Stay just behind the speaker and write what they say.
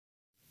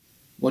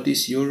What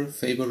is your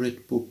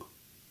favorite book?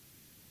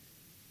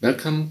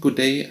 Welcome, good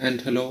day,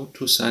 and hello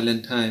to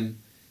Silent Time,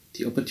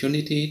 the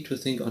opportunity to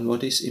think on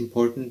what is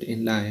important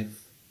in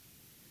life.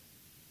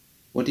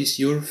 What is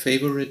your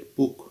favorite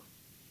book?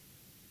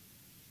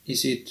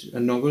 Is it a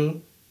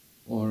novel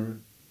or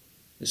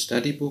a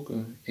study book,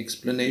 an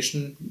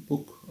explanation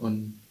book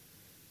on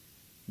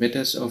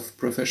matters of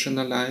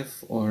professional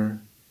life, or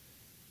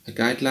a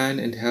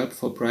guideline and help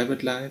for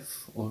private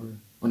life, or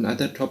on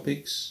other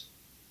topics?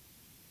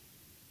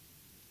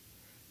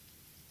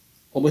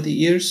 Over the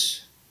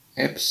years,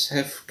 apps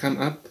have come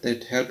up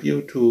that help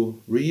you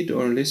to read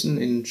or listen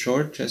in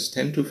short, just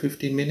 10 to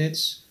 15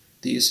 minutes,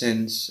 the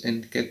essence,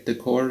 and get the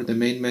core, the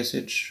main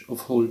message of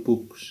whole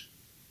books.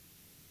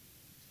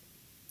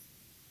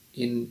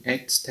 In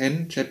Acts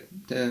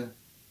chapter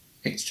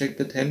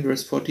 10,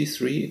 verse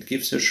 43, it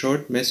gives a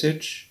short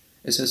message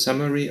as a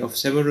summary of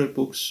several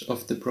books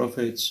of the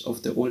prophets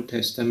of the Old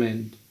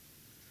Testament.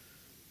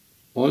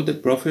 All the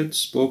prophets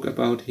spoke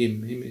about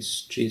him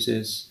is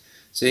Jesus,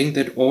 saying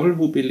that all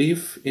who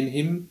believe in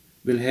him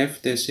will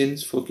have their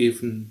sins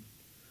forgiven.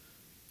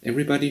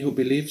 Everybody who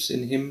believes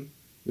in him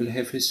will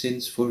have his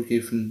sins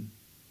forgiven.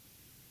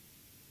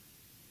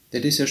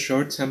 That is a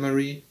short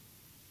summary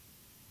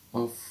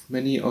of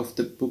many of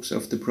the books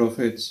of the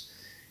prophets.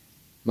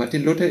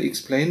 Martin Luther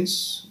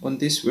explains on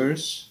this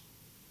verse,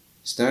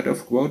 start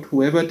of quote,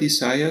 "Whoever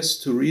desires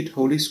to read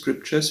Holy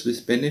Scriptures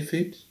with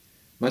benefit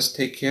must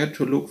take care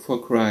to look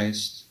for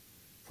Christ,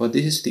 for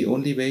this is the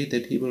only way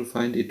that he will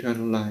find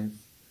eternal life.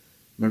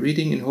 My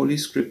reading in Holy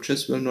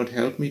Scriptures will not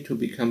help me to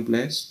become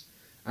blessed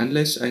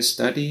unless I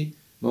study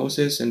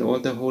Moses and all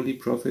the holy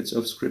prophets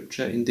of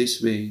Scripture in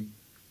this way,"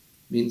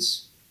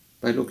 means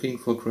by looking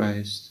for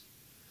Christ.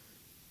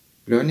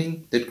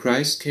 Learning that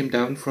Christ came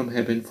down from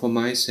heaven for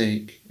my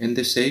sake and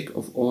the sake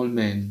of all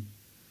men,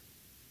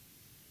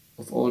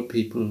 of all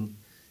people,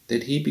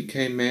 that he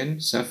became man,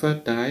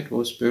 suffered, died,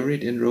 was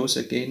buried, and rose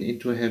again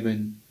into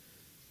heaven,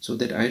 so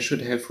that I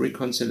should have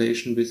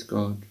reconciliation with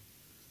God,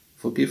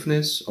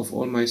 forgiveness of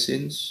all my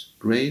sins,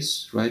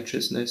 grace,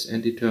 righteousness,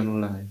 and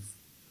eternal life.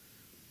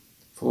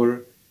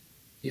 For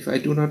if I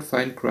do not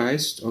find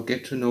Christ or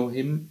get to know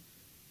him,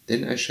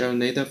 then I shall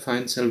neither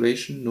find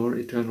salvation nor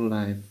eternal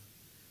life.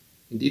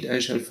 Indeed, I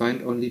shall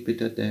find only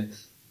bitter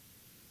death.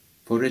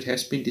 For it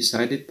has been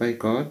decided by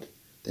God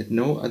that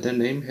no other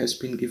name has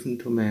been given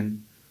to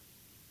men,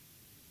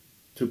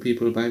 to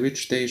people, by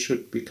which they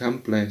should become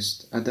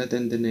blessed, other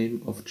than the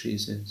name of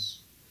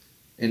Jesus."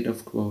 End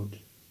of quote.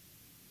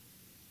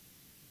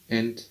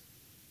 And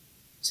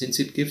since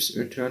it gives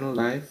eternal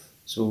life,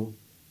 so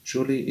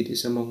surely it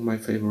is among my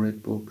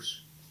favorite books.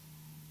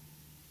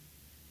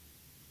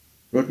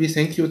 Lord, we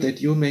thank you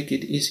that you make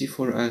it easy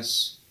for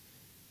us.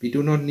 We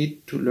do not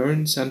need to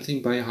learn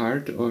something by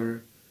heart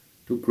or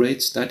do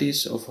great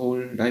studies of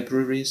whole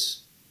libraries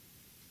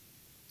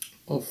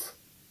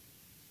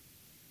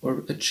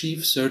or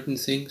achieve certain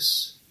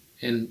things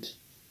and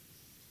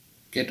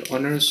get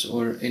honors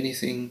or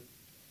anything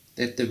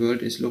that the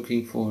world is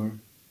looking for.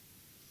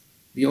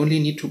 We only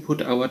need to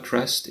put our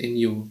trust in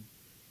you,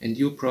 and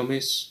you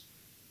promise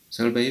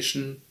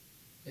salvation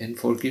and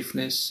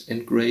forgiveness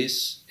and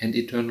grace and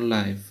eternal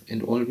life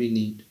and all we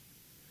need.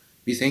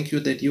 We thank you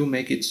that you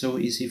make it so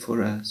easy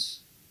for us,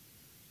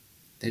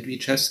 that we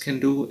just can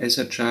do as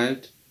a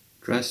child,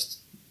 trust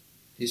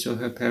his or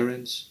her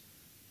parents,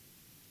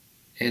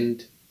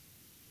 and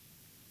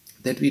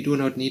that we do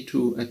not need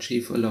to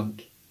achieve a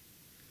lot.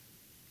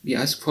 We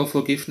ask for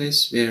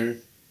forgiveness where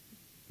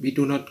we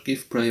do not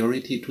give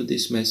priority to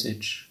this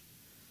message,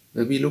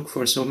 where we look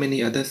for so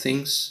many other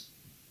things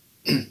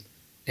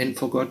and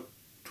forgot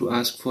to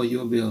ask for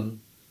your will,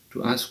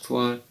 to ask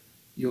for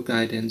your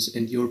guidance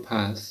and your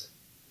path.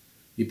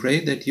 We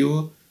pray that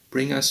you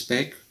bring us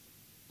back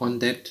on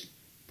that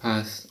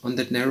path, on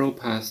that narrow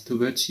path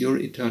towards your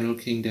eternal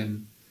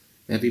kingdom,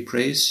 where we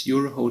praise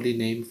your holy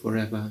name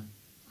forever.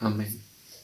 Amen.